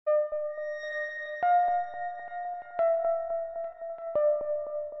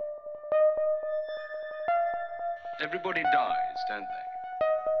Everybody dies, don't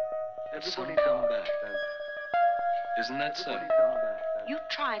they? Everybody come back, don't they? Isn't that so? You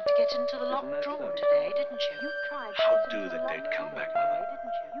tried to get into the locked drawer today, didn't you? How do the dead come back, Mother?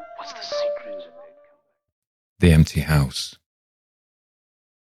 What's the secret? The Empty House.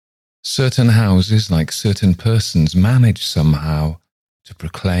 Certain houses, like certain persons, manage somehow to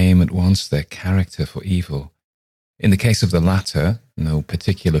proclaim at once their character for evil. In the case of the latter, no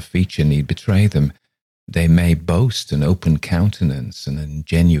particular feature need betray them. They may boast an open countenance and an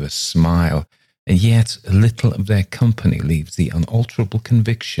ingenuous smile, and yet a little of their company leaves the unalterable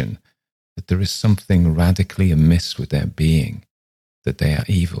conviction that there is something radically amiss with their being, that they are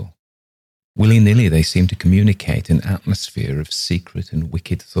evil. Willy-nilly they seem to communicate an atmosphere of secret and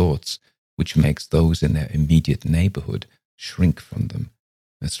wicked thoughts, which makes those in their immediate neighbourhood shrink from them,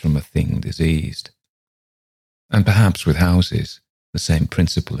 as from a thing diseased. And perhaps with houses, the same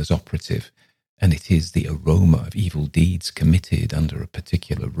principle is operative, and it is the aroma of evil deeds committed under a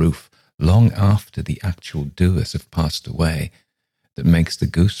particular roof, long after the actual doers have passed away, that makes the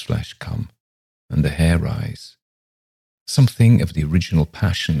goose-flesh come and the hair rise. Something of the original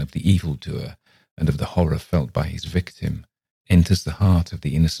passion of the evildoer and of the horror felt by his victim enters the heart of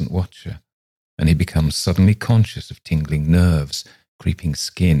the innocent watcher, and he becomes suddenly conscious of tingling nerves, creeping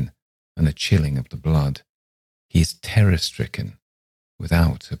skin, and a chilling of the blood. He is terror-stricken,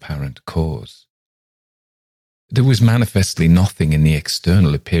 without apparent cause. There was manifestly nothing in the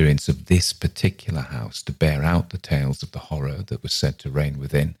external appearance of this particular house to bear out the tales of the horror that was said to reign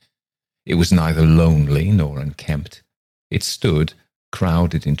within. It was neither lonely nor unkempt. It stood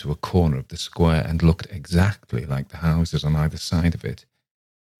crowded into a corner of the square and looked exactly like the houses on either side of it.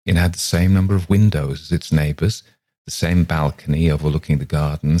 It had the same number of windows as its neighbours, the same balcony overlooking the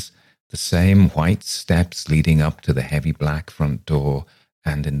gardens, the same white steps leading up to the heavy black front door,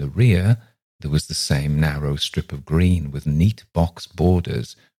 and in the rear there was the same narrow strip of green with neat box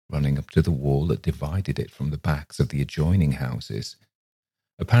borders running up to the wall that divided it from the backs of the adjoining houses.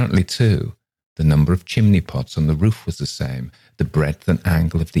 Apparently, too, the number of chimney pots on the roof was the same, the breadth and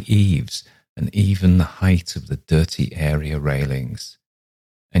angle of the eaves, and even the height of the dirty area railings.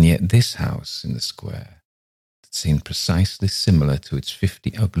 And yet this house in the square, that seemed precisely similar to its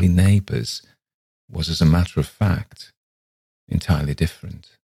 50 ugly neighbours, was, as a matter of fact, entirely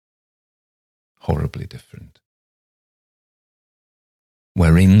different. Horribly different.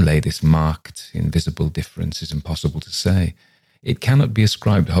 Wherein lay this marked, invisible difference is impossible to say. It cannot be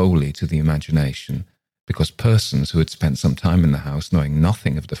ascribed wholly to the imagination, because persons who had spent some time in the house, knowing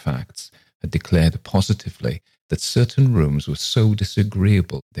nothing of the facts, had declared positively that certain rooms were so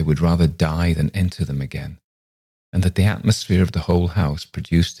disagreeable they would rather die than enter them again, and that the atmosphere of the whole house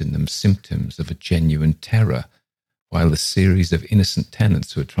produced in them symptoms of a genuine terror, while the series of innocent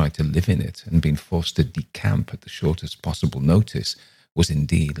tenants who had tried to live in it and been forced to decamp at the shortest possible notice was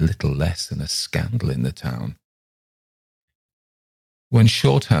indeed little less than a scandal in the town. When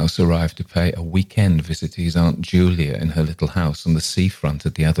Shorthouse arrived to pay a weekend visit to his Aunt Julia in her little house on the seafront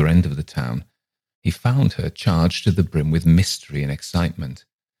at the other end of the town, he found her charged to the brim with mystery and excitement.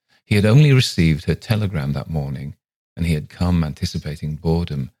 He had only received her telegram that morning, and he had come anticipating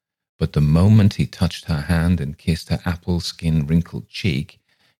boredom, but the moment he touched her hand and kissed her apple-skin wrinkled cheek,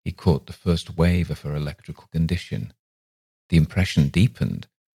 he caught the first wave of her electrical condition. The impression deepened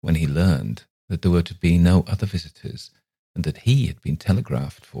when he learned that there were to be no other visitors, and that he had been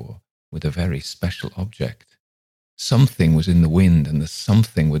telegraphed for with a very special object. Something was in the wind, and the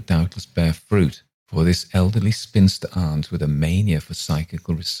something would doubtless bear fruit, for this elderly spinster aunt with a mania for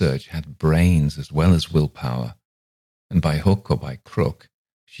psychical research had brains as well as willpower, and by hook or by crook,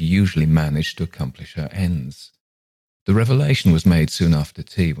 she usually managed to accomplish her ends. The revelation was made soon after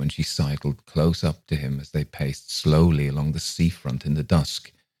tea, when she sidled close up to him as they paced slowly along the seafront in the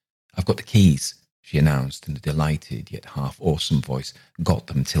dusk. "I've got the keys," she announced in a delighted yet half-awesome voice. "Got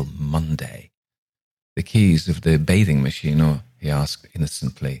them till Monday." "The keys of the bathing machine, or?" he asked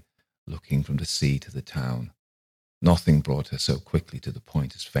innocently, looking from the sea to the town. Nothing brought her so quickly to the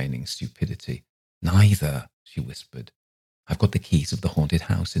point as feigning stupidity. "Neither," she whispered. "I've got the keys of the haunted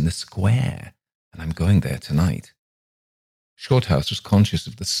house in the square, and I'm going there tonight." Shorthouse was conscious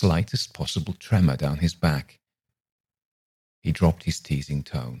of the slightest possible tremor down his back. He dropped his teasing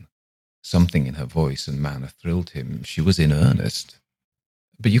tone. Something in her voice and manner thrilled him. She was in earnest.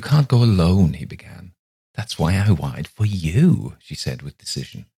 "But you can't go alone," he began. "That's why I wired for you," she said with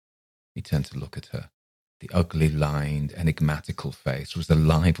decision. He turned to look at her. The ugly, lined, enigmatical face was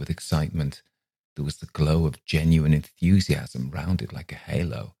alive with excitement. There was the glow of genuine enthusiasm round it like a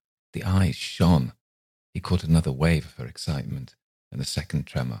halo. The eyes shone. He caught another wave of her excitement, and a second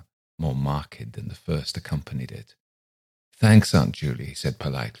tremor, more marked than the first, accompanied it. "Thanks, Aunt Julie," he said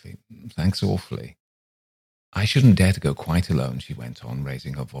politely. "Thanks awfully." "I shouldn't dare to go quite alone," she went on,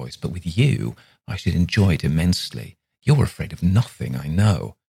 raising her voice, "but with you, I should enjoy it immensely. You're afraid of nothing, I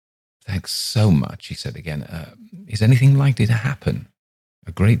know." "Thanks so much," he said again. Is anything likely to happen?"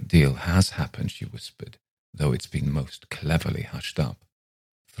 "A great deal has happened," she whispered, though it's been most cleverly hushed up.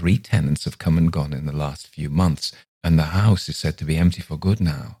 3 tenants have come and gone in the last few months, and the house is said to be empty for good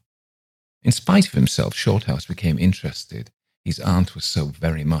now." In spite of himself, Shorthouse became interested. His aunt was so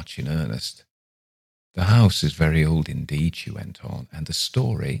very much in earnest. "The house is very old indeed," she went on, "and the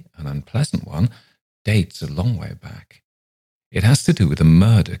story, an unpleasant one, dates a long way back. It has to do with a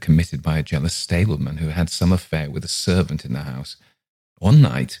murder committed by a jealous stableman who had some affair with a servant in the house. One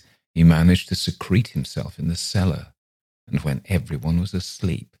night, he managed to secrete himself in the cellar, and when everyone was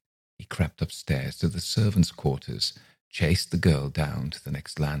asleep, he crept upstairs to the servants' quarters, chased the girl down to the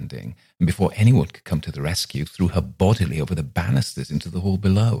next landing, and before anyone could come to the rescue, threw her bodily over the banisters into the hall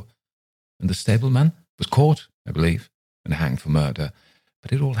below. And the stableman was caught, I believe, and hanged for murder.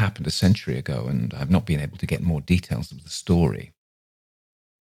 But it all happened a century ago, and I've not been able to get more details of the story."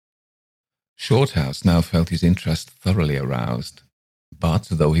 Shorthouse now felt his interest thoroughly aroused, but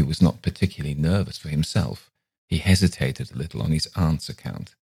though he was not particularly nervous for himself, he hesitated a little on his aunt's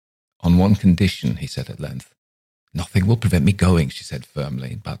account. "On one condition," he said at length. "Nothing will prevent me going," she said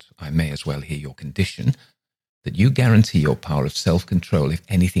firmly, "but I may as well hear your condition, that you guarantee your power of self-control if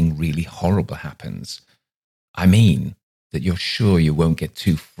anything really horrible happens. I mean, that you're sure you won't get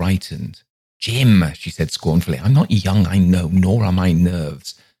too frightened." "Jim," she said scornfully, "I'm not young, I know, nor are my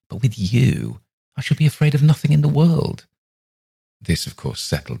nerves, but with you, I shall be afraid of nothing in the world." This, of course,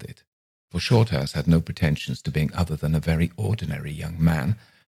 settled it, for Shorthouse had no pretensions to being other than a very ordinary young man,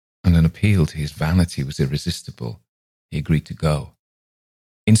 and an appeal to his vanity was irresistible. He agreed to go.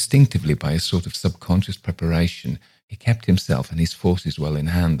 Instinctively, by a sort of subconscious preparation, he kept himself and his forces well in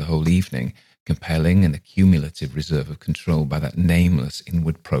hand the whole evening, compelling an accumulative reserve of control by that nameless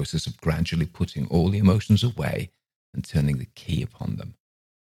inward process of gradually putting all the emotions away and turning the key upon them.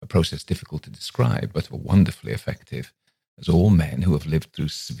 A process difficult to describe, but wonderfully effective, as all men who have lived through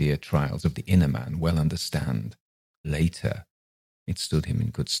severe trials of the inner man well understand. Later, it stood him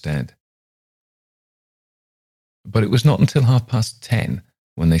in good stead. But it was not until 10:30,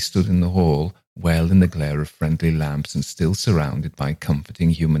 when they stood in the hall, well in the glare of friendly lamps and still surrounded by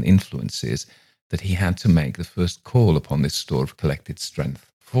comforting human influences, that he had to make the first call upon this store of collected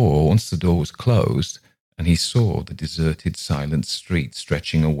strength. For once the door was closed, and he saw the deserted, silent street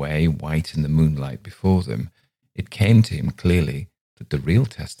stretching away white in the moonlight before them, it came to him clearly that the real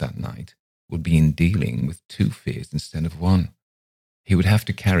test that night would be in dealing with 2 fears instead of 1. He would have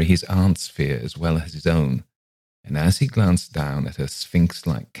to carry his aunt's fear as well as his own, and as he glanced down at her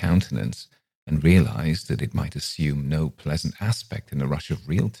sphinx-like countenance and realized that it might assume no pleasant aspect in a rush of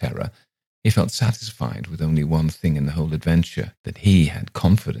real terror, he felt satisfied with only one thing in the whole adventure, that he had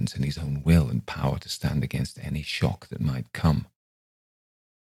confidence in his own will and power to stand against any shock that might come.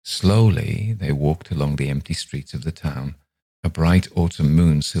 Slowly they walked along the empty streets of the town. A bright autumn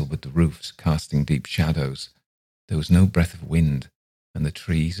moon silvered the roofs, casting deep shadows. There was no breath of wind, and the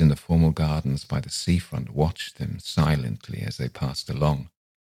trees in the formal gardens by the seafront watched them silently as they passed along.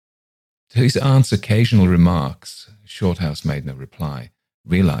 To his aunt's occasional remarks, Shorthouse made no reply,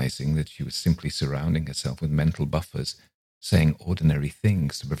 realizing that she was simply surrounding herself with mental buffers, saying ordinary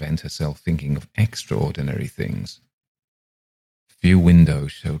things to prevent herself thinking of extraordinary things. Few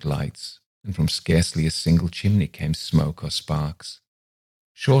windows showed lights, and from scarcely a single chimney came smoke or sparks.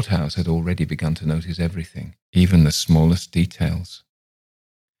 Shorthouse had already begun to notice everything, even the smallest details.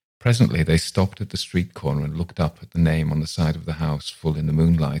 Presently they stopped at the street corner and looked up at the name on the side of the house full in the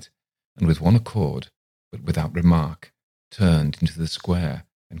moonlight, and with one accord, but without remark, turned into the square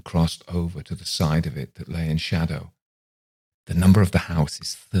and crossed over to the side of it that lay in shadow. "The number of the house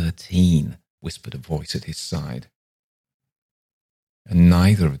is 13, whispered a voice at his side. And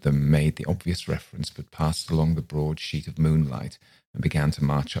neither of them made the obvious reference, but passed along the broad sheet of moonlight and began to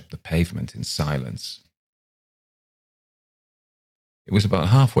march up the pavement in silence. It was about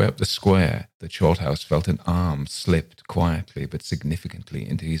halfway up the square that Shorthouse felt an arm slipped quietly but significantly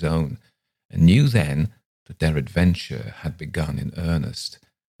into his own, and knew then that their adventure had begun in earnest,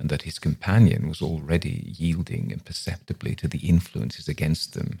 and that his companion was already yielding imperceptibly to the influences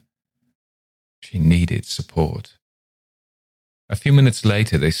against them. She needed support. A few minutes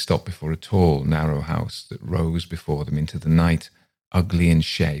later they stopped before a tall, narrow house that rose before them into the night, ugly in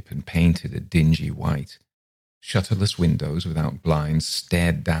shape and painted a dingy white. Shutterless windows without blinds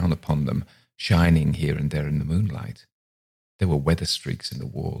stared down upon them, shining here and there in the moonlight. There were weather streaks in the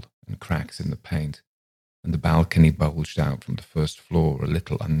wall and cracks in the paint, and the balcony bulged out from the first floor a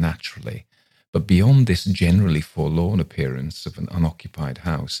little unnaturally. But beyond this generally forlorn appearance of an unoccupied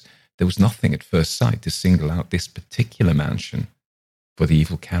house, there was nothing at first sight to single out this particular mansion for the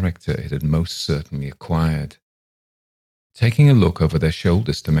evil character it had most certainly acquired. Taking a look over their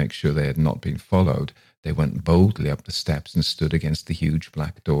shoulders to make sure they had not been followed, they went boldly up the steps and stood against the huge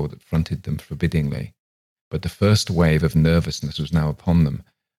black door that fronted them forbiddingly. But the first wave of nervousness was now upon them,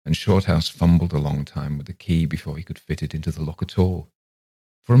 and Shorthouse fumbled a long time with the key before he could fit it into the lock at all.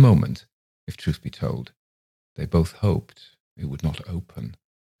 For a moment, if truth be told, they both hoped it would not open,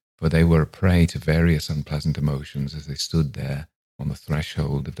 for they were a prey to various unpleasant emotions as they stood there on the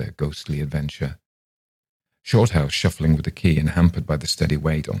threshold of their ghostly adventure. Shorthouse, shuffling with the key and hampered by the steady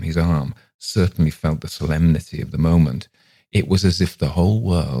weight on his arm, certainly felt the solemnity of the moment. It was as if the whole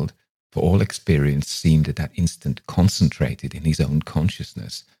world, for all experience, seemed at that instant concentrated in his own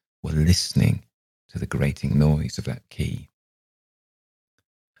consciousness, were listening to the grating noise of that key.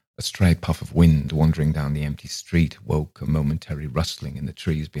 A stray puff of wind wandering down the empty street woke a momentary rustling in the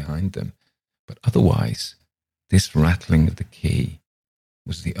trees behind them, but otherwise, this rattling of the key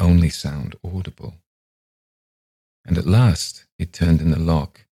was the only sound audible. And at last it turned in the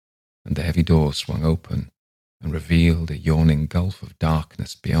lock, and the heavy door swung open and revealed a yawning gulf of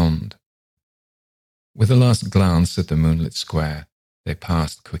darkness beyond. With a last glance at the moonlit square, they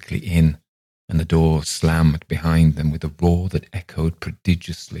passed quickly in, and the door slammed behind them with a roar that echoed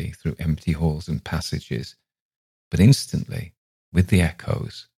prodigiously through empty halls and passages. But instantly, with the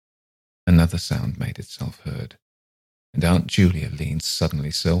echoes, another sound made itself heard, and Aunt Julia leaned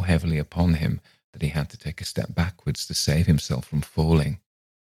suddenly so heavily upon him that he had to take a step backwards to save himself from falling.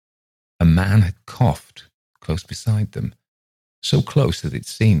 A man had coughed close beside them, so close that it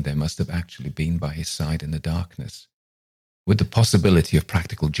seemed they must have actually been by his side in the darkness. With the possibility of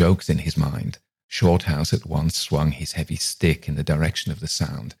practical jokes in his mind, Shorthouse at once swung his heavy stick in the direction of the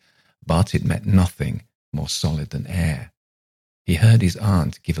sound, but it met nothing more solid than air. He heard his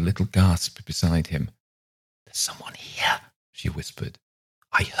aunt give a little gasp beside him. "There's someone here," she whispered.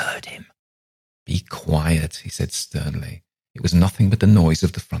 "I heard him." "Be quiet," he said sternly. It was nothing but the noise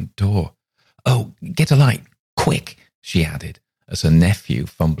of the front door. "Oh, get a light, quick," she added, as her nephew,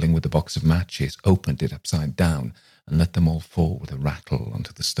 fumbling with the box of matches, opened it upside down and let them all fall with a rattle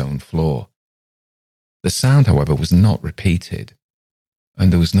onto the stone floor. The sound, however, was not repeated,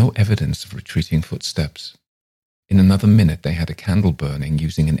 and there was no evidence of retreating footsteps. In another minute they had a candle burning,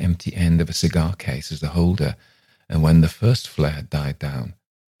 using an empty end of a cigar case as a holder, and when the first flare had died down,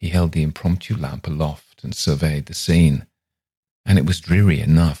 he held the impromptu lamp aloft and surveyed the scene. And it was dreary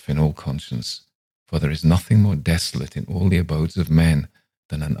enough in all conscience, for there is nothing more desolate in all the abodes of men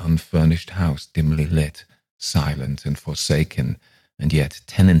than an unfurnished house dimly lit, silent and forsaken, and yet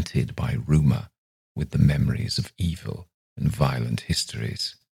tenanted by rumour with the memories of evil and violent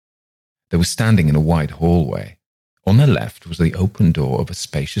histories. They were standing in a wide hallway. On their left was the open door of a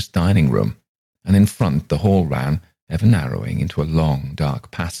spacious dining room, and in front the hall ran, ever narrowing, into a long,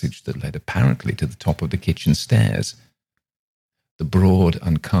 dark passage that led apparently to the top of the kitchen stairs. The broad,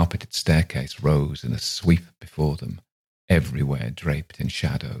 uncarpeted staircase rose in a sweep before them, everywhere draped in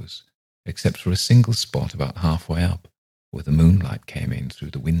shadows, except for a single spot about halfway up, where the moonlight came in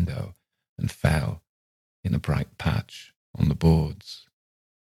through the window and fell in a bright patch on the boards.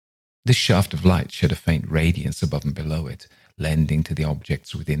 This shaft of light shed a faint radiance above and below it, lending to the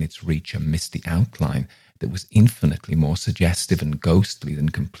objects within its reach a misty outline that was infinitely more suggestive and ghostly than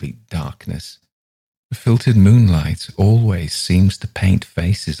complete darkness. The filtered moonlight always seems to paint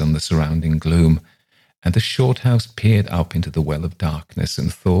faces on the surrounding gloom, and the Shorthouse peered up into the well of darkness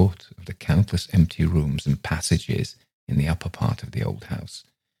and thought of the countless empty rooms and passages in the upper part of the old house.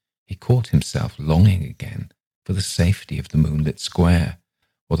 He caught himself longing again for the safety of the moonlit square,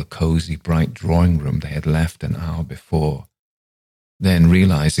 or the cosy, bright drawing room they had left an hour before. Then,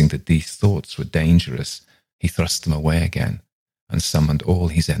 realizing that these thoughts were dangerous, he thrust them away again and summoned all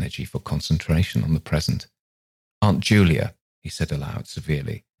his energy for concentration on the present. "Aunt Julia," he said aloud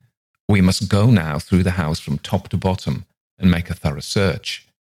severely, "we must go now through the house from top to bottom and make a thorough search."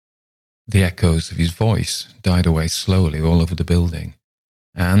 The echoes of his voice died away slowly all over the building,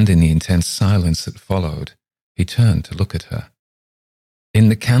 and in the intense silence that followed, he turned to look at her. In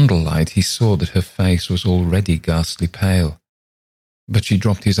the candlelight he saw that her face was already ghastly pale, but she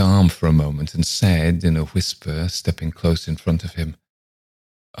dropped his arm for a moment and said, in a whisper, stepping close in front of him,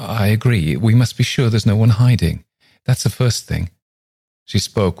 "I agree, we must be sure there's no one hiding. That's the first thing." She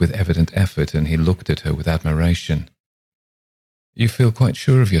spoke with evident effort, and he looked at her with admiration. "You feel quite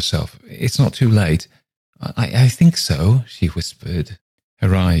sure of yourself? It's not too late?" I think so," she whispered,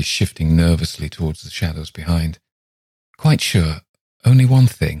 her eyes shifting nervously towards the shadows behind. "Quite sure. Only one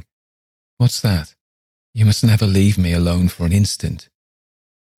thing." "What's that?" "You must never leave me alone for an instant."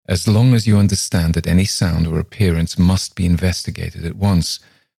 "As long as you understand that any sound or appearance must be investigated at once,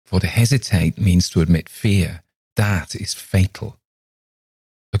 for to hesitate means to admit fear. That is fatal."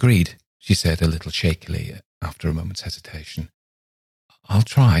 "Agreed," she said a little shakily after a moment's hesitation. "I'll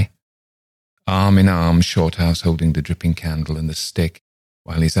try." Arm in arm, Shorthouse holding the dripping candle and the stick,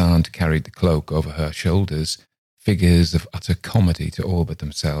 while his aunt carried the cloak over her shoulders, figures of utter comedy to all but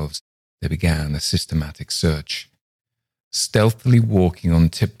themselves, they began a systematic search. Stealthily walking on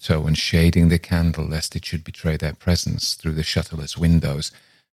tiptoe and shading the candle lest it should betray their presence through the shutterless windows,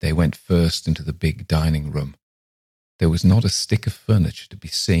 they went first into the big dining room. There was not a stick of furniture to be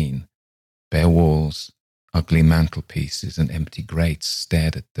seen. Bare walls, ugly mantelpieces, and empty grates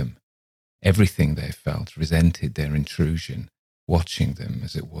stared at them. Everything, they felt, resented their intrusion, watching them,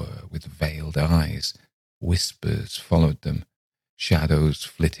 as it were, with veiled eyes. Whispers followed them. Shadows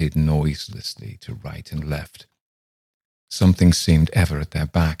flitted noiselessly to right and left. Something seemed ever at their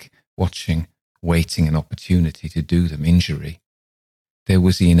back, watching, waiting an opportunity to do them injury. There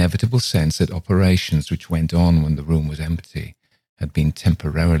was the inevitable sense that operations which went on when the room was empty had been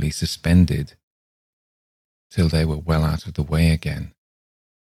temporarily suspended till they were well out of the way again.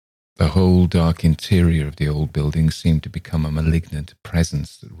 The whole dark interior of the old building seemed to become a malignant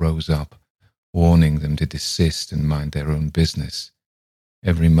presence that rose up, warning them to desist and mind their own business.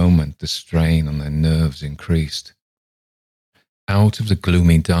 Every moment the strain on their nerves increased. Out of the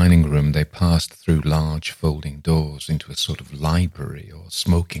gloomy dining room they passed through large folding doors into a sort of library or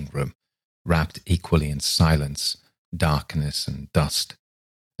smoking room, wrapped equally in silence, darkness and dust,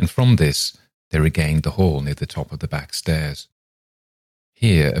 and from this they regained the hall near the top of the back stairs.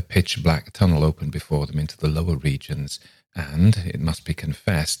 Here a pitch-black tunnel opened before them into the lower regions, and, it must be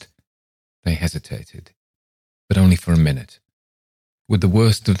confessed, they hesitated, but only for a minute. With the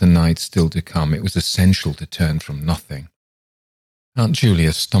worst of the night still to come, it was essential to turn from nothing. Aunt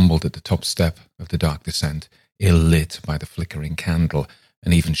Julia stumbled at the top step of the dark descent, ill-lit by the flickering candle,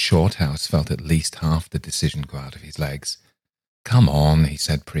 and even Shorthouse felt at least half the decision go out of his legs. "Come on," he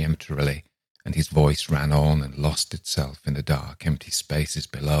said peremptorily, and his voice ran on and lost itself in the dark, empty spaces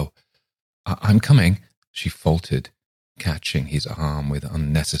below. I'm coming," she faltered, catching his arm with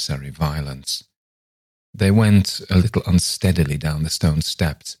unnecessary violence. They went a little unsteadily down the stone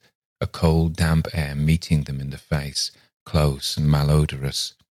steps, a cold, damp air meeting them in the face, close and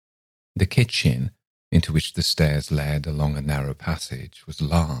malodorous. The kitchen, into which the stairs led along a narrow passage, was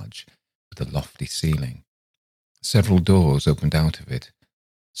large, with a lofty ceiling. Several doors opened out of it,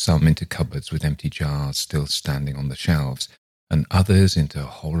 some into cupboards with empty jars still standing on the shelves, and others into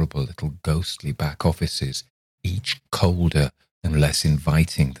horrible little ghostly back offices, each colder and less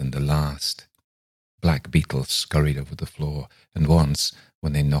inviting than the last. Black beetles scurried over the floor, and once,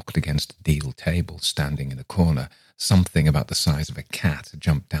 when they knocked against a deal table standing in a corner, something about the size of a cat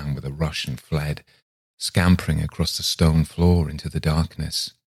jumped down with a rush and fled, scampering across the stone floor into the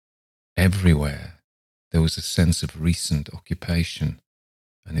darkness. Everywhere there was a sense of recent occupation,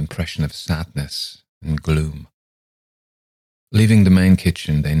 an impression of sadness and gloom. Leaving the main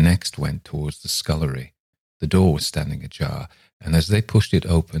kitchen, they next went towards the scullery. The door was standing ajar, and as they pushed it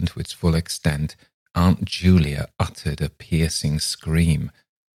open to its full extent, Aunt Julia uttered a piercing scream,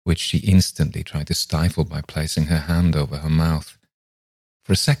 which she instantly tried to stifle by placing her hand over her mouth.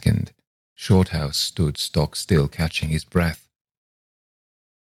 For a second, Shorthouse stood stock still, catching his breath.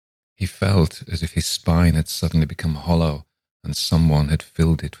 He felt as if his spine had suddenly become hollow, and someone had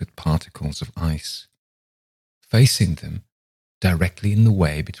filled it with particles of ice. Facing them, directly in the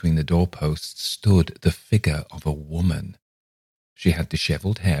way between the doorposts, stood the figure of a woman. She had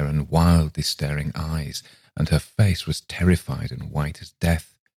dishevelled hair and wildly staring eyes, and her face was terrified and white as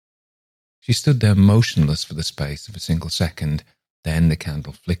death. She stood there motionless for the space of a single second, then the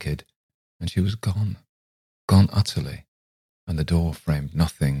candle flickered, and she was gone utterly, and the door framed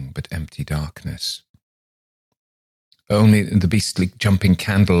nothing but empty darkness. "Only the beastly jumping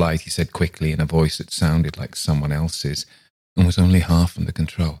candlelight," he said quickly in a voice that sounded like someone else's, and was only half under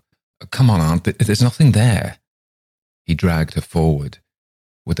control. "Come on, Aunt, there's nothing there." He dragged her forward.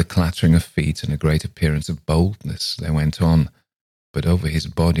 With a clattering of feet and a great appearance of boldness, they went on, but over his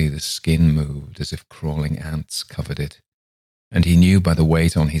body the skin moved as if crawling ants covered it, and he knew by the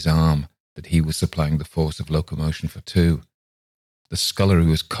weight on his arm that he was supplying the force of locomotion for two. The scullery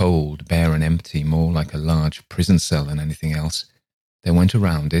was cold, bare and empty, more like a large prison cell than anything else. They went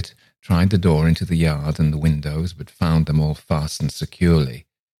around it, tried the door into the yard and the windows, but found them all fastened securely.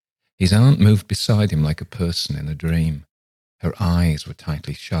 His aunt moved beside him like a person in a dream. Her eyes were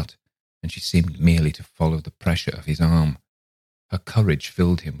tightly shut, and she seemed merely to follow the pressure of his arm. Her courage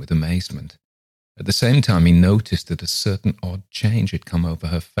filled him with amazement. At the same time, he noticed that a certain odd change had come over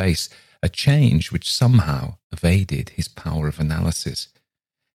her face, a change which somehow evaded his power of analysis.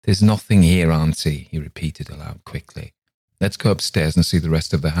 "There's nothing here, Auntie," he repeated aloud quickly. "Let's go upstairs and see the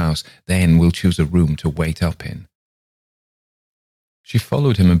rest of the house. Then we'll choose a room to wait up in." She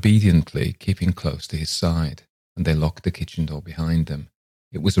followed him obediently, keeping close to his side, and they locked the kitchen door behind them.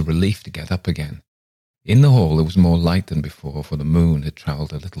 It was a relief to get up again. In the hall there was more light than before, for the moon had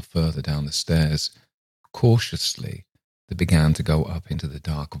travelled a little further down the stairs. Cautiously, they began to go up into the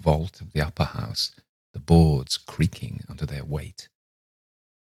dark vault of the upper house, the boards creaking under their weight.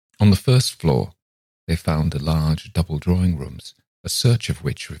 On the first floor, they found the large double drawing rooms, a search of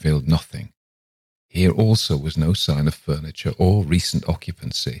which revealed nothing. Here also was no sign of furniture or recent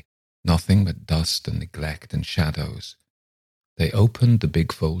occupancy, nothing but dust and neglect and shadows. They opened the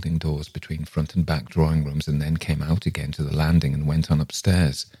big folding doors between front and back drawing rooms and then came out again to the landing and went on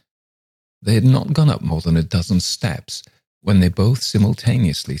upstairs. They had not gone up more than a dozen steps when they both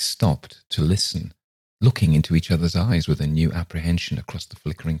simultaneously stopped to listen, looking into each other's eyes with a new apprehension across the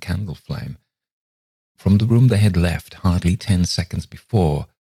flickering candle flame. From the room they had left hardly 10 seconds before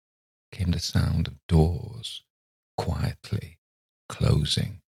came the sound of doors quietly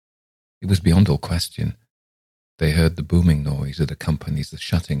closing. It was beyond all question. They heard the booming noise that accompanies the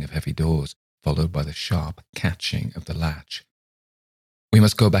shutting of heavy doors, followed by the sharp catching of the latch. "We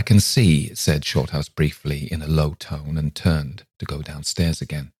must go back and see," said Shorthouse briefly in a low tone, and turned to go downstairs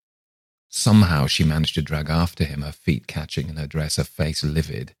again. Somehow she managed to drag after him, her feet catching in her dress, her face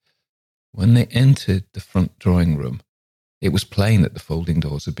livid. When they entered the front drawing room, it was plain that the folding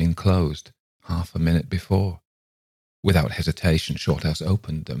doors had been closed half a minute before. Without hesitation, Shorthouse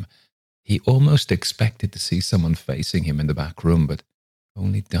opened them. He almost expected to see someone facing him in the back room, but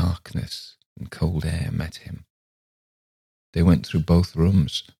only darkness and cold air met him. They went through both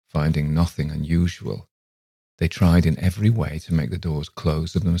rooms, finding nothing unusual. They tried in every way to make the doors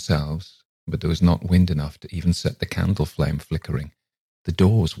close of themselves, but there was not wind enough to even set the candle flame flickering. The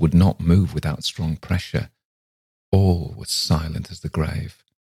doors would not move without strong pressure. All was silent as the grave.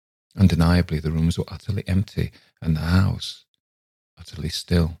 Undeniably, the rooms were utterly empty, and the house utterly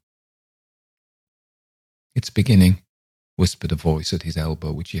still. "It's beginning," whispered a voice at his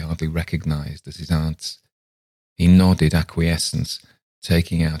elbow which he hardly recognized as his aunt's. He nodded acquiescence,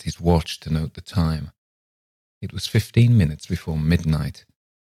 taking out his watch to note the time. It was 15 minutes before midnight.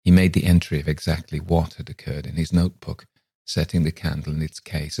 He made the entry of exactly what had occurred in his notebook, setting the candle in its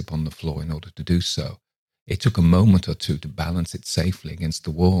case upon the floor in order to do so. It took a moment or two to balance it safely against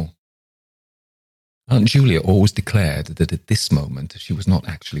the wall. Aunt Julia always declared that at this moment she was not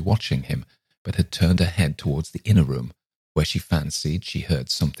actually watching him, but had turned her head towards the inner room, where she fancied she heard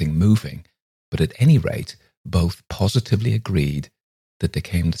something moving, but at any rate both positively agreed that there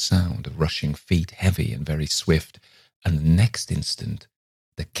came the sound of rushing feet, heavy and very swift, and the next instant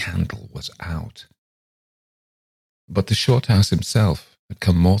the candle was out. But the Shorthouse himself had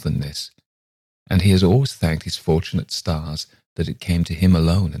come more than this, and he has always thanked his fortunate stars that it came to him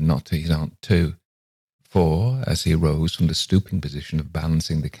alone and not to his aunt too. For, as he rose from the stooping position of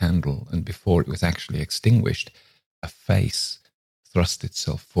balancing the candle, and before it was actually extinguished, a face thrust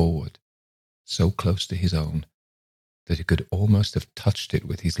itself forward, so close to his own that he could almost have touched it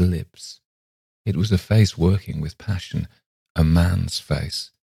with his lips. It was a face working with passion, a man's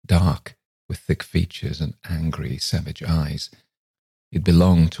face, dark, with thick features and angry, savage eyes. It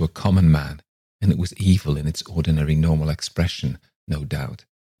belonged to a common man, and it was evil in its ordinary normal expression, no doubt.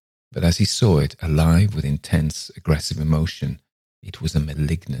 But as he saw it, alive with intense, aggressive emotion, it was a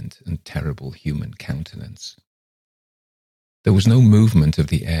malignant and terrible human countenance. There was no movement of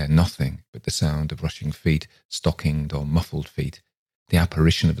the air, nothing but the sound of rushing feet, stockinged or muffled feet, the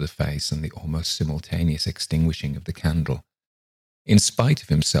apparition of the face, and the almost simultaneous extinguishing of the candle. In spite of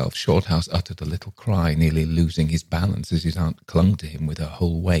himself, Shorthouse uttered a little cry, nearly losing his balance as his aunt clung to him with her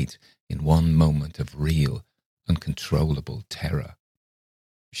whole weight in one moment of real, uncontrollable terror.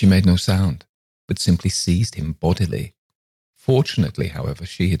 She made no sound, but simply seized him bodily. Fortunately, however,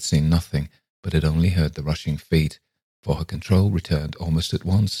 she had seen nothing, but had only heard the rushing feet, for her control returned almost at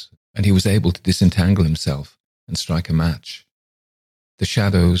once, and he was able to disentangle himself and strike a match. The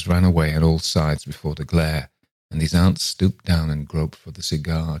shadows ran away on all sides before the glare, and his aunt stooped down and groped for the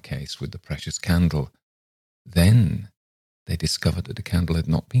cigar case with the precious candle. Then they discovered that the candle had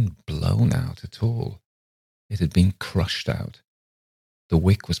not been blown out at all. It had been crushed out. The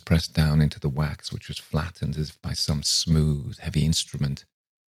wick was pressed down into the wax, which was flattened as if by some smooth, heavy instrument.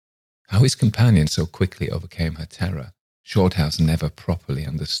 How his companion so quickly overcame her terror, Shorthouse never properly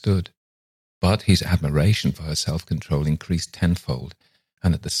understood. But his admiration for her self-control increased tenfold,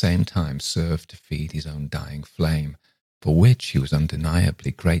 and at the same time served to feed his own dying flame, for which he was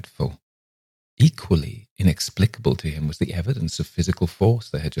undeniably grateful. Equally inexplicable to him was the evidence of physical force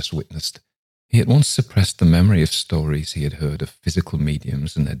they had just witnessed. He at once suppressed the memory of stories he had heard of physical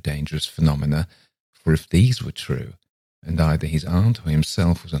mediums and their dangerous phenomena, for if these were true, and either his aunt or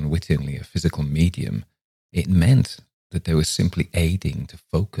himself was unwittingly a physical medium, it meant that they were simply aiding to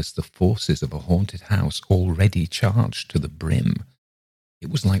focus the forces of a haunted house already charged to the brim. It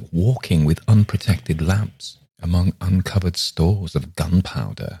was like walking with unprotected lamps among uncovered stores of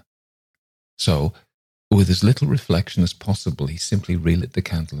gunpowder. So, with as little reflection as possible, he simply relit the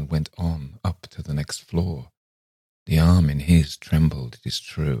candle and went on up to the next floor. The arm in his trembled, it is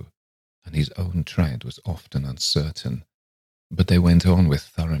true, and his own tread was often uncertain, but they went on with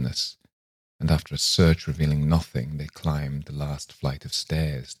thoroughness, and after a search revealing nothing, they climbed the last flight of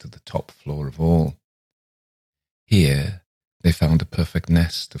stairs to the top floor of all. Here they found a perfect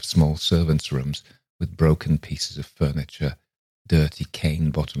nest of small servants' rooms with broken pieces of furniture, dirty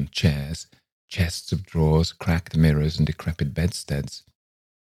cane-bottomed chairs, chests of drawers, cracked mirrors, and decrepit bedsteads.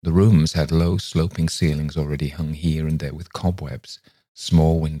 The rooms had low sloping ceilings already hung here and there with cobwebs,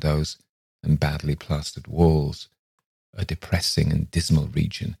 small windows, and badly plastered walls, a depressing and dismal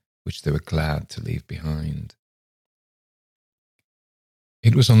region which they were glad to leave behind.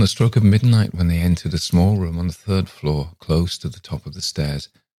 It was on the stroke of midnight when they entered a small room on the third floor, close to the top of the stairs,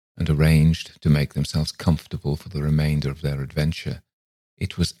 and arranged to make themselves comfortable for the remainder of their adventure.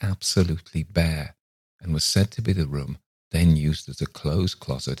 It was absolutely bare, and was said to be the room then used as a clothes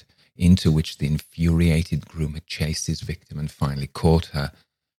closet into which the infuriated groom had chased his victim and finally caught her.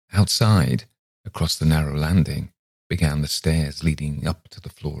 Outside, across the narrow landing, began the stairs leading up to the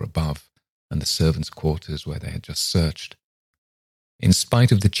floor above and the servants' quarters where they had just searched. In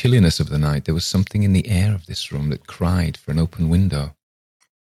spite of the chilliness of the night, there was something in the air of this room that cried for an open window.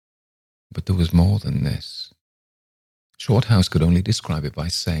 But there was more than this. Shorthouse could only describe it by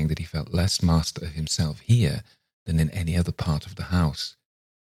saying that he felt less master of himself here than in any other part of the house.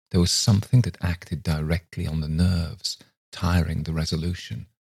 There was something that acted directly on the nerves, tiring the resolution,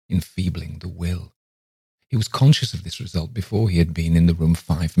 enfeebling the will. He was conscious of this result before he had been in the room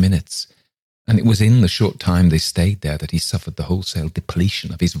 5 minutes, and it was in the short time they stayed there that he suffered the wholesale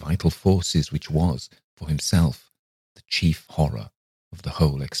depletion of his vital forces, which was, for himself, the chief horror of the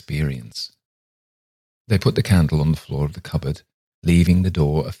whole experience. They put the candle on the floor of the cupboard, leaving the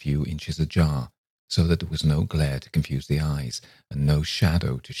door a few inches ajar, so that there was no glare to confuse the eyes, and no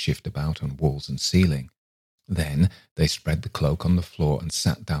shadow to shift about on walls and ceiling. Then they spread the cloak on the floor and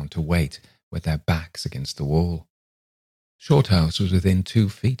sat down to wait, with their backs against the wall. Shorthouse was within 2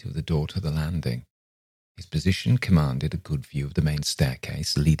 feet of the door to the landing. His position commanded a good view of the main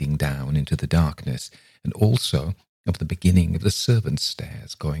staircase leading down into the darkness, and also of the beginning of the servants'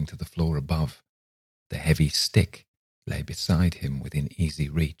 stairs going to the floor above. The heavy stick lay beside him within easy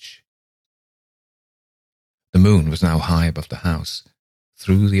reach. The moon was now high above the house.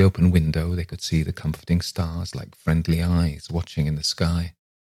 Through the open window they could see the comforting stars like friendly eyes watching in the sky.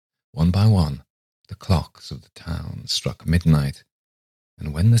 One by one, the clocks of the town struck midnight,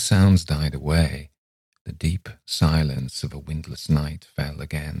 and when the sounds died away, the deep silence of a windless night fell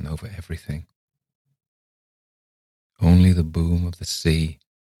again over everything. Only the boom of the sea,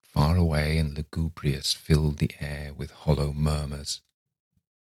 far away and lugubrious, filled the air with hollow murmurs.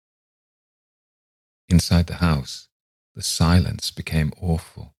 Inside the house, the silence became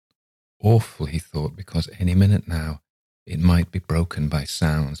awful. Awful, he thought, because any minute now it might be broken by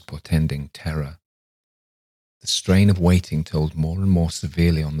sounds portending terror. The strain of waiting told more and more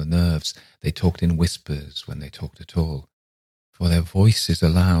severely on the nerves. They talked in whispers when they talked at all, for their voices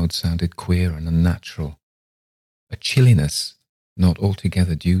aloud sounded queer and unnatural. A chilliness, not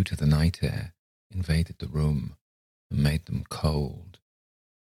altogether due to the night air, invaded the room and made them cold.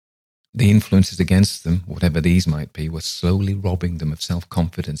 The influences against them, whatever these might be, were slowly robbing them of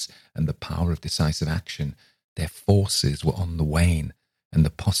self-confidence and the power of decisive action. Their forces were on the wane, and the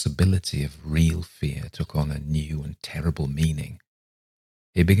possibility of real fear took on a new and terrible meaning.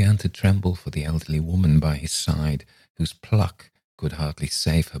 He began to tremble for the elderly woman by his side, whose pluck could hardly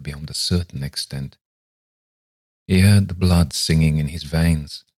save her beyond a certain extent. He heard the blood singing in his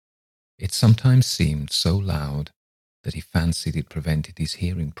veins. It sometimes seemed so loud that he fancied it prevented his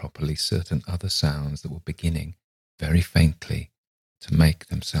hearing properly certain other sounds that were beginning, very faintly, to make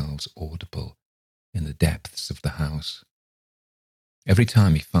themselves audible in the depths of the house. Every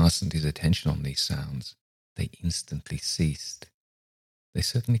time he fastened his attention on these sounds, they instantly ceased. They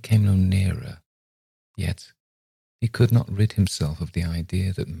certainly came no nearer, yet he could not rid himself of the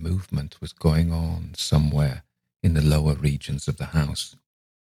idea that movement was going on somewhere in the lower regions of the house.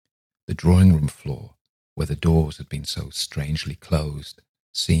 The drawing-room floor, where the doors had been so strangely closed,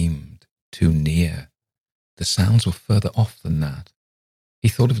 seemed too near. The sounds were further off than that. He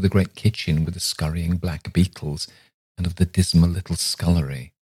thought of the great kitchen with the scurrying black beetles and of the dismal little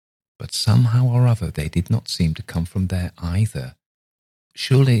scullery, but somehow or other they did not seem to come from there either.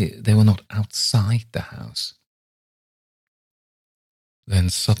 Surely they were not outside the house. Then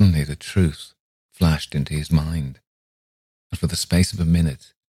suddenly the truth flashed into his mind, and for the space of a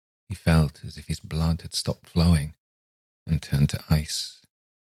minute he felt as if his blood had stopped flowing and turned to ice.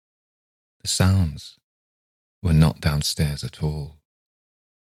 The sounds were not downstairs at all.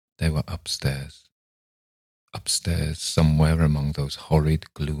 They were upstairs. Upstairs somewhere among those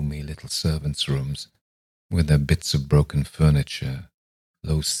horrid, gloomy little servants' rooms, with their bits of broken furniture,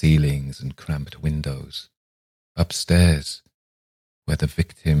 low ceilings and cramped windows. Upstairs, where the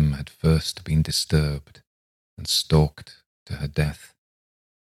victim had first been disturbed and stalked to her death.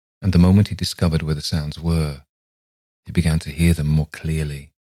 And the moment he discovered where the sounds were, he began to hear them more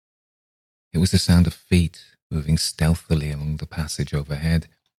clearly. It was the sound of feet moving stealthily along the passage overhead,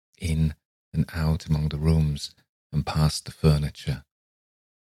 in and out among the rooms and past the furniture.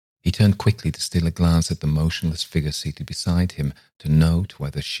 He turned quickly to steal a glance at the motionless figure seated beside him to note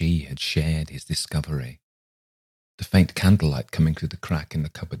whether she had shared his discovery. The faint candlelight coming through the crack in the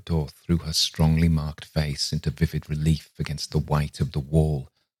cupboard door threw her strongly marked face into vivid relief against the white of the wall,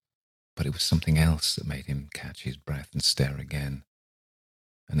 but it was something else that made him catch his breath and stare again.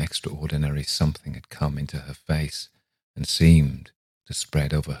 An extraordinary something had come into her face and seemed to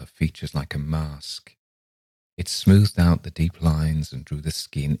spread over her features like a mask. It smoothed out the deep lines and drew the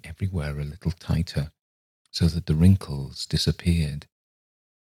skin everywhere a little tighter, so that the wrinkles disappeared.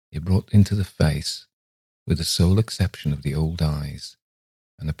 It brought into the face, with the sole exception of the old eyes,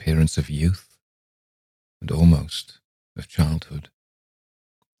 an appearance of youth and almost of childhood.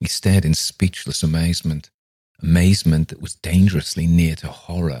 He stared in speechless amazement that was dangerously near to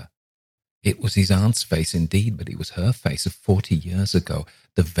horror. It was his aunt's face indeed, but it was her face of 40 years ago,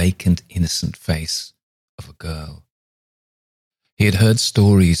 the vacant, innocent face of a girl. He had heard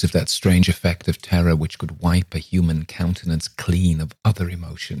stories of that strange effect of terror which could wipe a human countenance clean of other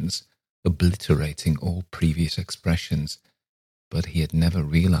emotions, obliterating all previous expressions, but he had never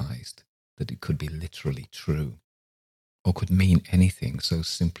realized that it could be literally true, or could mean anything so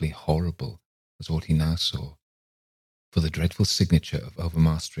simply horrible as what he now saw. For the dreadful signature of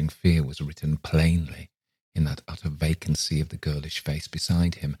overmastering fear was written plainly in that utter vacancy of the girlish face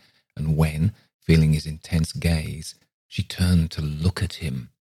beside him, and when, feeling his intense gaze, she turned to look at him,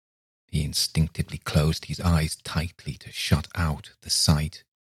 he instinctively closed his eyes tightly to shut out the sight.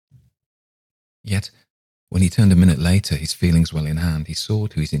 Yet, when he turned a minute later, his feelings well in hand, he saw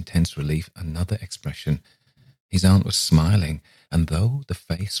to his intense relief another expression. His aunt was smiling, and though the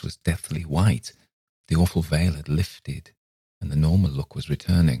face was deathly white, the awful veil had lifted, and the normal look was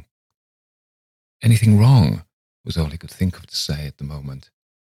returning. "Anything wrong?" was all he could think of to say at the moment,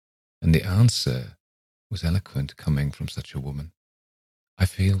 and the answer was eloquent coming from such a woman. "I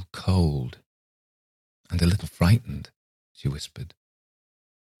feel cold and a little frightened," she whispered.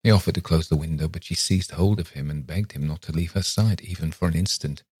 He offered to close the window, but she seized hold of him and begged him not to leave her side even for an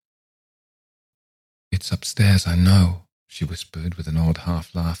instant. "It's upstairs, I know," she whispered with an odd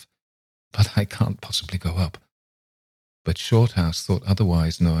half-laugh, "but I can't possibly go up." But Shorthouse thought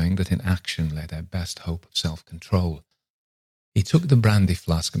otherwise, knowing that in action lay their best hope of self-control. He took the brandy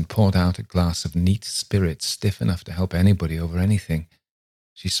flask and poured out a glass of neat spirit stiff enough to help anybody over anything.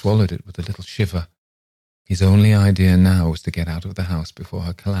 She swallowed it with a little shiver. His only idea now was to get out of the house before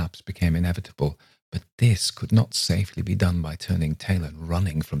her collapse became inevitable, but this could not safely be done by turning tail and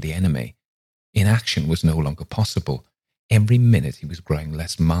running from the enemy. Inaction was no longer possible. Every minute he was growing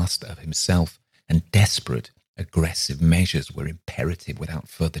less master of himself, and desperate, aggressive measures were imperative without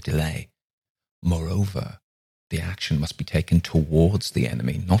further delay. Moreover, the action must be taken towards the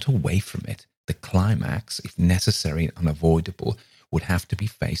enemy, not away from it. The climax, if necessary and unavoidable, would have to be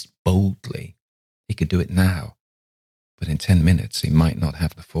faced boldly. He could do it now, but in 10 minutes he might not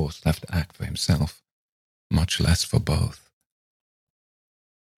have the force left to act for himself, much less for both.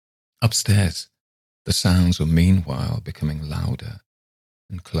 Upstairs, the sounds were meanwhile becoming louder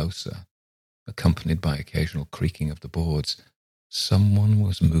and closer, accompanied by occasional creaking of the boards. Someone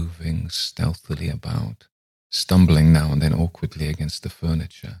was moving stealthily about, stumbling now and then awkwardly against the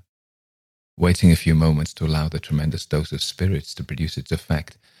furniture. Waiting a few moments to allow the tremendous dose of spirits to produce its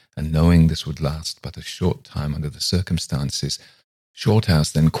effect, and knowing this would last but a short time under the circumstances,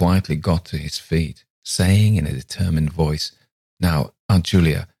 Shorthouse then quietly got to his feet saying in a determined voice, "Now, Aunt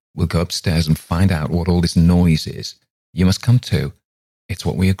Julia, we'll go upstairs and find out what all this noise is. You must come too. It's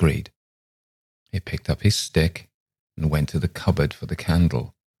what we agreed." He picked up his stick and went to the cupboard for the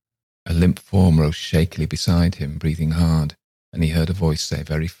candle. A limp form rose shakily beside him, breathing hard, and he heard a voice say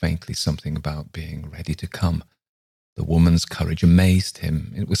very faintly something about being ready to come. The woman's courage amazed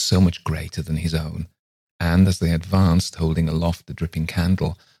him. It was so much greater than his own. And as they advanced, holding aloft the dripping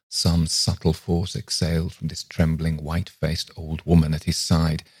candle, some subtle force exhaled from this trembling, white-faced old woman at his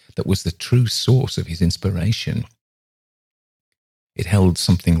side that was the true source of his inspiration. It held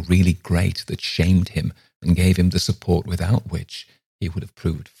something really great that shamed him and gave him the support without which he would have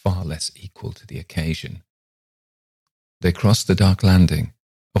proved far less equal to the occasion. They crossed the dark landing,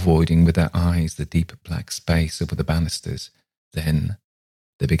 avoiding with their eyes the deep black space over the banisters. Then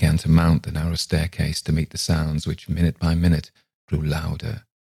they began to mount the narrow staircase to meet the sounds which, minute by minute, grew louder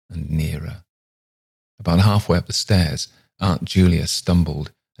and nearer. About halfway up the stairs, Aunt Julia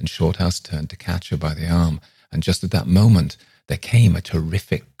stumbled, and Shorthouse turned to catch her by the arm, and just at that moment there came a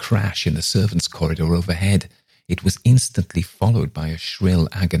terrific crash in the servants' corridor overhead. It was instantly followed by a shrill,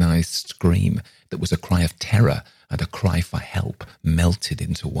 agonized scream that was a cry of terror and a cry for help melted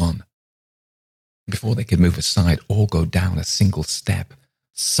into one. Before they could move aside or go down a single step,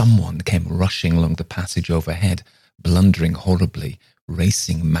 someone came rushing along the passage overhead, blundering horribly,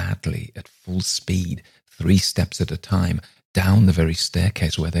 racing madly at full speed, 3 steps at a time, down the very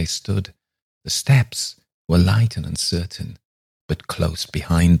staircase where they stood. The steps were light and uncertain, but close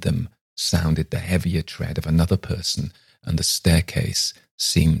behind them sounded the heavier tread of another person, and the staircase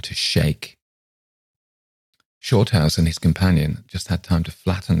seemed to shake. Shorthouse and his companion just had time to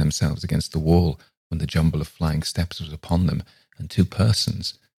flatten themselves against the wall when the jumble of flying steps was upon them, and 2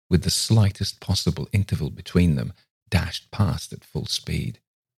 persons, with the slightest possible interval between them, dashed past at full speed.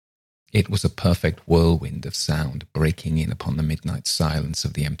 It was a perfect whirlwind of sound breaking in upon the midnight silence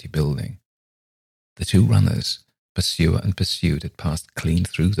of the empty building. The 2 runners, pursuer and pursued, had passed clean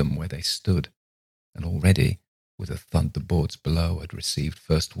through them where they stood, and already, with a thud, the boards below had received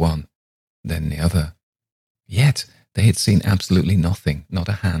first one, then the other. Yet they had seen absolutely nothing, not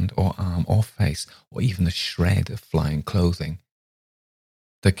a hand or arm or face, or even a shred of flying clothing.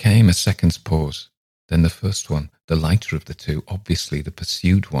 There came a second's pause. Then the first one, the lighter of the 2, obviously the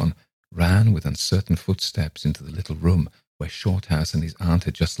pursued one, ran with uncertain footsteps into the little room where Shorthouse and his aunt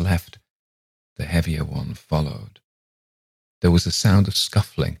had just left. The heavier one followed. There was a sound of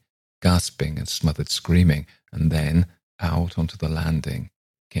scuffling, gasping and smothered screaming, and then, out onto the landing,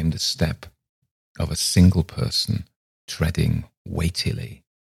 came the step of a single person, treading weightily.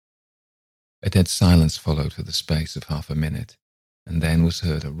 A dead silence followed for the space of half a minute, and then was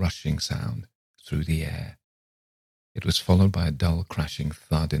heard a rushing sound through the air. It was followed by a dull crashing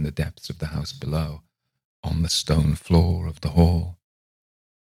thud in the depths of the house below, on the stone floor of the hall.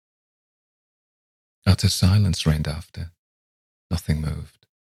 Utter silence reigned after. Nothing moved.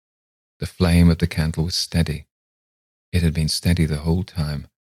 The flame of the candle was steady. It had been steady the whole time,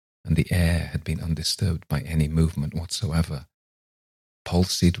 and the air had been undisturbed by any movement whatsoever.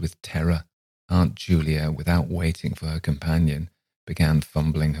 Palsied with terror, Aunt Julia, without waiting for her companion, began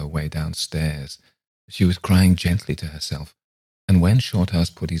fumbling her way downstairs. She was crying gently to herself, and when Shorthouse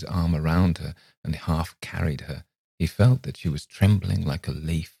put his arm around her and half carried her, he felt that she was trembling like a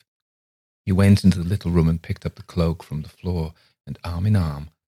leaf. He went into the little room and picked up the cloak from the floor, and arm in arm,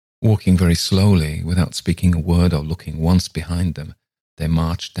 walking very slowly, without speaking a word or looking once behind them, they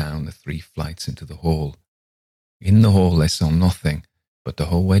marched down the 3 flights into the hall. In the hall they saw nothing, but the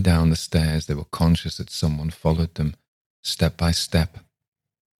whole way down the stairs they were conscious that someone followed them, step by step.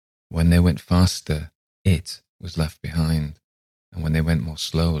 When they went faster, it was left behind, and when they went more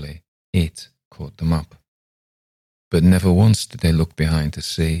slowly, it caught them up. But never once did they look behind to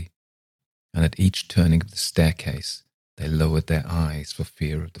see, and at each turning of the staircase they lowered their eyes for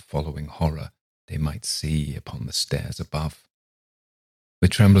fear of the following horror they might see upon the stairs above.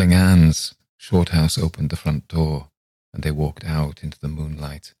 With trembling hands, Shorthouse opened the front door, and they walked out into the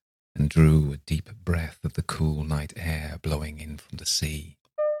moonlight and drew a deep breath of the cool night air blowing in from the sea.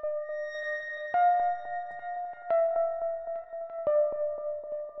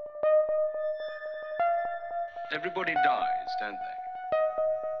 Everybody dies, don't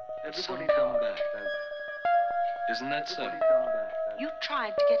they? Everybody come back, don't they? Isn't that so? You tried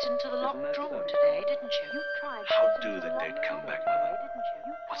to get into the locked room today, didn't you? How do the dead come back, Mother?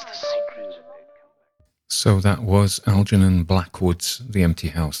 What's the secret? So that was Algernon Blackwood's The Empty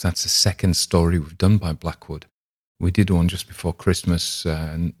House. That's the second story we've done by Blackwood. We did one just before Christmas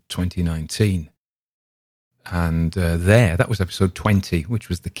in 2019. And that was episode 20, which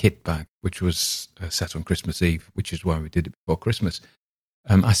was the kit bag, which was set on Christmas Eve, which is why we did it before Christmas.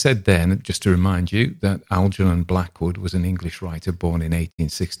 I said then, just to remind you, that Algernon Blackwood was an English writer born in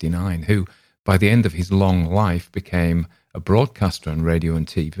 1869 who, by the end of his long life, became a broadcaster on radio and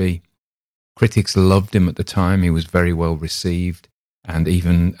TV. Critics loved him at the time. He was very well received, and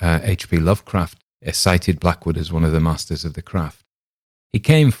even H.P. Lovecraft cited Blackwood as one of the masters of the craft.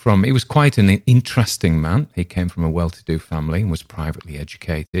 He was quite an interesting man. He came from a well-to-do family and was privately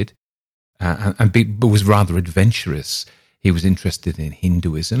educated, but was rather adventurous. He was interested in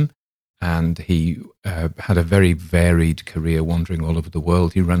Hinduism, and he had a very varied career wandering all over the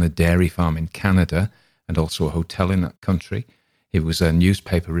world. He ran a dairy farm in Canada and also a hotel in that country. He was a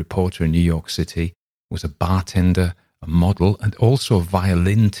newspaper reporter in New York City, was a bartender, a model, and also a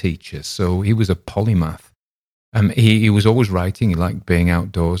violin teacher. So he was a polymath. He was always writing. He liked being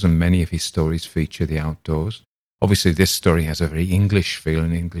outdoors, and many of his stories feature the outdoors. Obviously, this story has a very English feel,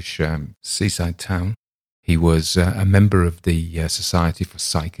 an English seaside town. He was a member of the Society for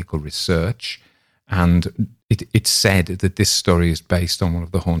Psychical Research, and it's said that this story is based on one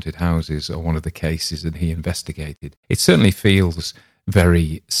of the haunted houses or one of the cases that he investigated. It certainly feels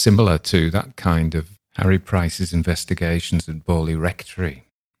very similar to that kind of Harry Price's investigations at Borley Rectory.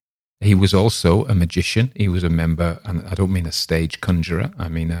 He was also a magician. He was a member, and I don't mean a stage conjurer, I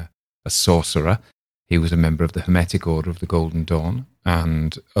mean a sorcerer. He was a member of the Hermetic Order of the Golden Dawn,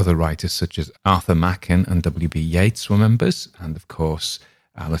 and other writers such as Arthur Machen and W.B. Yeats were members, and of course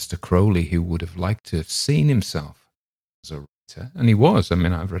Aleister Crowley, who would have liked to have seen himself as a writer, and he was. I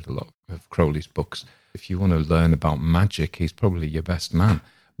mean, I've read a lot of Crowley's books. If you want to learn about magic, he's probably your best man,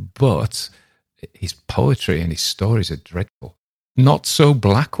 but his poetry and his stories are dreadful. Not so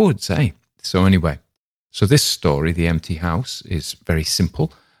Blackwood's, eh? So anyway, so this story, The Empty House, is very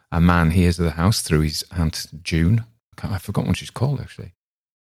simple. A man hears of the house through his Aunt June. I've forgotten what she's called, actually.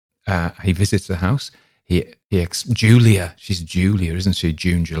 He visits the house. Julia. She's Julia, isn't she?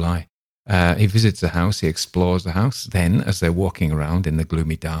 June, July. He visits the house. He explores the house. Then, as they're walking around in the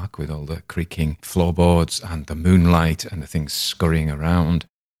gloomy dark with all the creaking floorboards and the moonlight and the things scurrying around,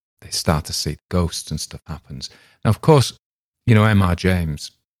 they start to see ghosts and stuff happens. Now, of course, you know, M.R.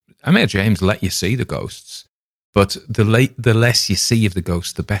 James let you see the ghosts, but the less you see of the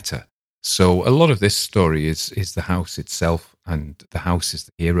ghosts, the better. So a lot of this story is the house itself, and the house is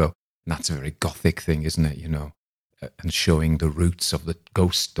the hero. And that's a very Gothic thing, isn't it? You know, and showing the roots of the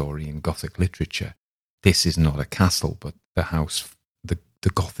ghost story in Gothic literature. This is not a castle, but the house, the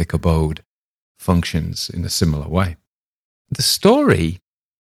Gothic abode, functions in a similar way. The story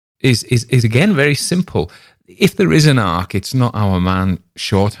is again very simple. If there is an arc, it's not our man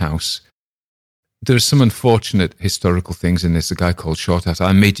Shorthouse. There's some unfortunate historical things in this. A guy called Shorthouse,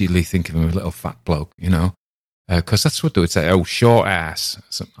 I immediately think of him as a little fat bloke, you know, because that's what they would say. Oh, short ass.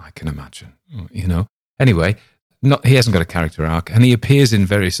 Something I can imagine, you know. Anyway, he hasn't got a character arc, and he appears in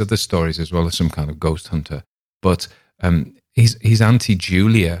various other stories as well as some kind of ghost hunter. But his Aunt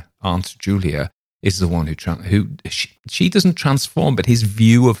Julia is the one who she doesn't transform, but his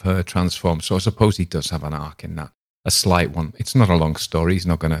view of her transforms. So I suppose he does have an arc in that, a slight one. It's not a long story. He's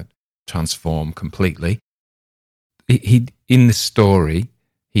not going to transform completely. He in the story,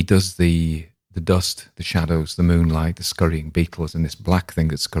 he does the dust, the shadows, the moonlight, the scurrying beetles, and this black thing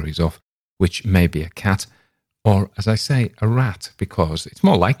that scurries off, which may be a cat, or, as I say, a rat, because it's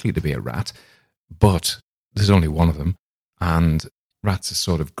more likely to be a rat, but there's only one of them, and rats are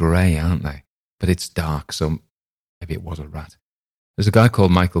sort of grey, aren't they? But it's dark, so maybe it was a rat. There's a guy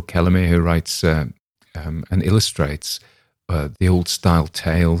called Michael Kellermere who writes and illustrates the old-style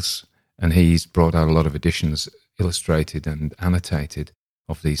tales, and he's brought out a lot of editions, illustrated and annotated,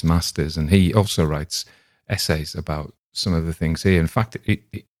 of these masters, and he also writes essays about some of the things here. In fact,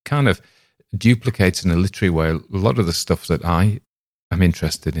 it kind of duplicates in a literary way a lot of the stuff that I am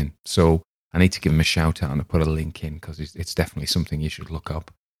interested in. So I need to give him a shout out and put a link in, because it's definitely something you should look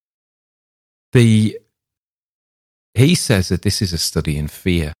up. He says that this is a study in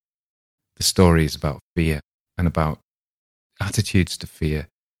fear. The story is about fear and about attitudes to fear.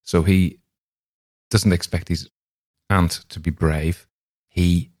 So he doesn't expect his aunt to be brave.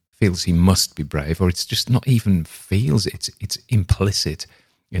 He feels he must be brave, or it's just not even feels, it's implicit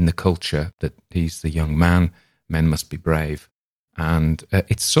in the culture that he's the young man, men must be brave. And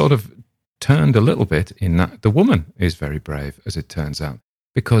it's sort of turned a little bit in that the woman is very brave, as it turns out.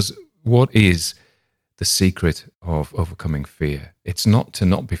 Because what is the secret of overcoming fear? It's not to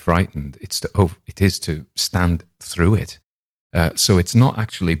not be frightened, it is to stand through it. So it's not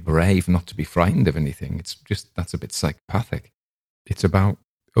actually brave not to be frightened of anything. It's just, that's a bit psychopathic. It's about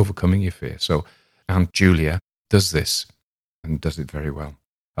overcoming your fear. So Aunt Julia does this and does it very well.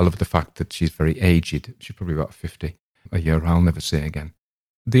 I love the fact that she's very aged. She's probably about 50, a year I'll never see again.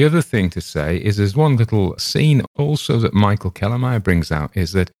 The other thing to say is there's one little scene also that Michael Kellermeyer brings out,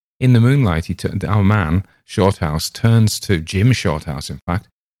 is that in the moonlight, our man, Shorthouse, turns to Jim Shorthouse, in fact,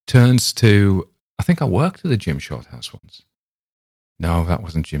 turns to, I think I worked at the Jim Shorthouse once. No, that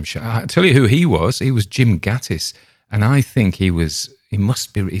wasn't Jim Shorthouse. I'll tell you who he was. He was Jim Gattis. And I think he's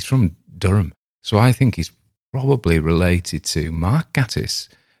from Durham. So I think he's probably related to Mark Gattis,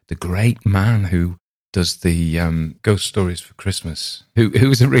 the great man who does the ghost stories for Christmas,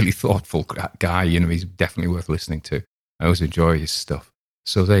 who's a really thoughtful guy. He's definitely worth listening to. I always enjoy his stuff.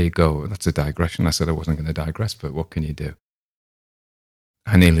 So there you go. That's a digression. I said I wasn't going to digress, but what can you do?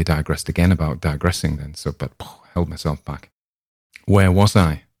 I nearly digressed again about digressing then, but held myself back. Where was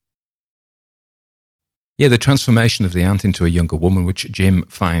I? Yeah, the transformation of the aunt into a younger woman, which Jim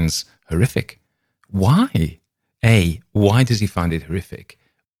finds horrific. Why? Why does he find it horrific?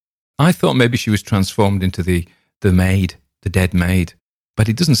 I thought maybe she was transformed into the maid, the dead maid, but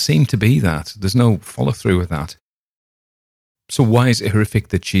it doesn't seem to be that. There's no follow-through with that. So why is it horrific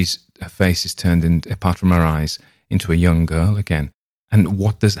that her face is turned, apart from her eyes, into a young girl again? And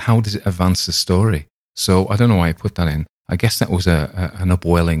how does it advance the story? So I don't know why I put that in. I guess that was an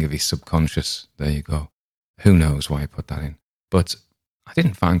upwelling of his subconscious. There you go. Who knows why I put that in? But I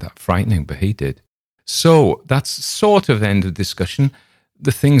didn't find that frightening, but he did. So that's sort of the end of the discussion.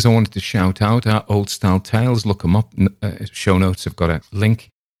 The things I wanted to shout out are Old Style Tales. Look them up. Show notes have got a link.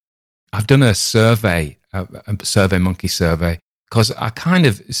 I've done a survey, a Survey Monkey survey, because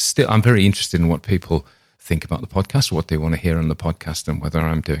I'm very interested in what people think about the podcast, what they want to hear on the podcast, and whether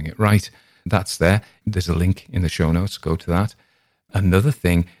I'm doing it right. That's there. There's a link in the show notes. Go to that. Another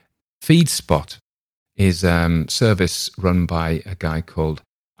thing, FeedSpot is a service run by a guy called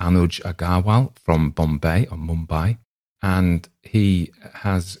Anuj Agarwal from Bombay or Mumbai. And he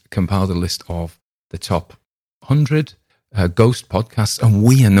has compiled a list of the top 100 ghost podcasts, and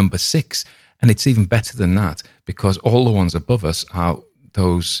we are number 6. And it's even better than that, because all the ones above us are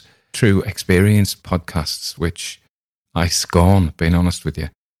those true experience podcasts, which I scorn, being honest with you.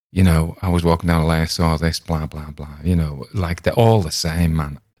 I was walking down a lane, I saw this, blah, blah, blah. Like they're all the same,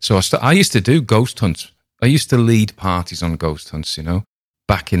 man. So I used to do ghost hunts. I used to lead parties on ghost hunts,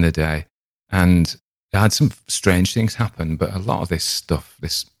 back in the day. And I had some strange things happen, but a lot of this stuff,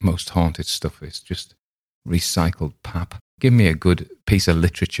 this most haunted stuff, is just recycled pap. Give me a good piece of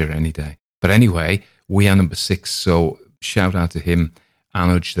literature any day. But anyway, we are number 6, so shout out to him,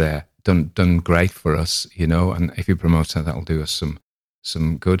 Anuj there. Done great for us, and if he promotes that, that'll do us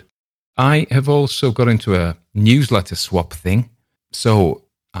some good. I have also got into a newsletter swap thing, so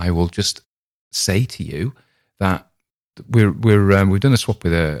I will just say to you that we've done a swap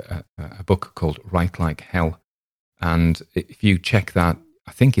with a book called Write Like Hell, and if you check that,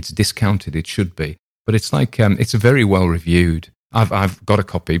 I think it's discounted. It should be, but it's like it's very well reviewed. I've got a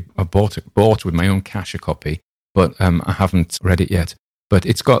copy. I bought with my own cash a copy, but I haven't read it yet. But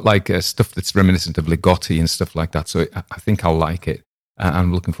it's got like stuff that's reminiscent of Ligotti and stuff like that. So I think I'll like it.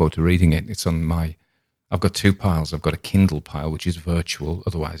 I'm looking forward to reading it. It's on I've got 2 piles. I've got a Kindle pile, which is virtual.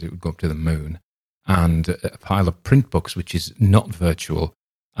 Otherwise, it would go up to the moon. And a pile of print books, which is not virtual.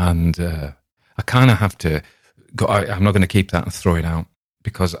 And I kind of have to go. I'm not going to keep that and throw it out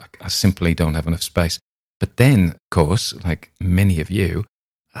because I simply don't have enough space. But then, of course, like many of you,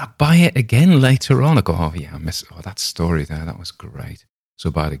 I buy it again later on. I go, I miss that story there. That was great. So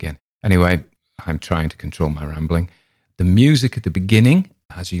buy it again. Anyway, I'm trying to control my rambling. The music at the beginning,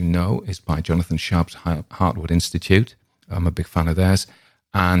 as you know, is by Jonathan Sharp's Heartwood Institute. I'm a big fan of theirs.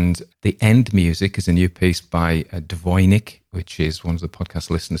 And the end music is a new piece by Dvoinik, which is one of the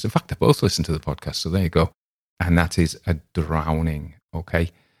podcast listeners. In fact, they both listen to the podcast, so there you go. And that is A Drowning, okay?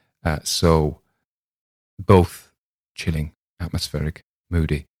 So both chilling, atmospheric,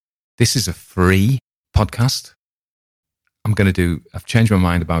 moody. This is a free podcast. I've changed my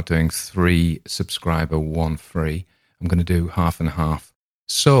mind about doing 3 subscriber, 1 free. I'm going to do half and half.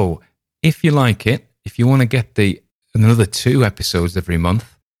 So if you like it, if you want to get another 2 episodes every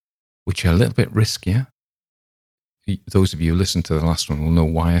month, which are a little bit riskier, those of you who listen to the last one will know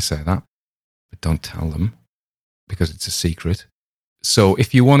why I say that, but don't tell them because it's a secret. So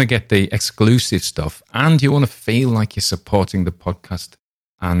if you want to get the exclusive stuff and you want to feel like you're supporting the podcast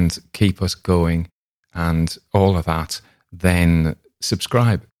and keep us going and all of that, then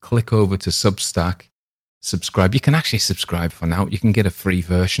subscribe. Click over to Substack, subscribe. You can actually subscribe for now. You can get a free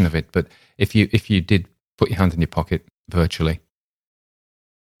version of it. But if you did put your hand in your pocket virtually,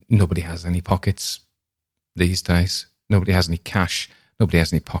 nobody has any pockets these days. Nobody has any cash. Nobody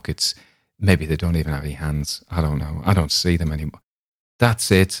has any pockets. Maybe they don't even have any hands. I don't know. I don't see them anymore.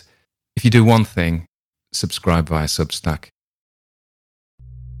 That's it. If you do one thing, subscribe via Substack.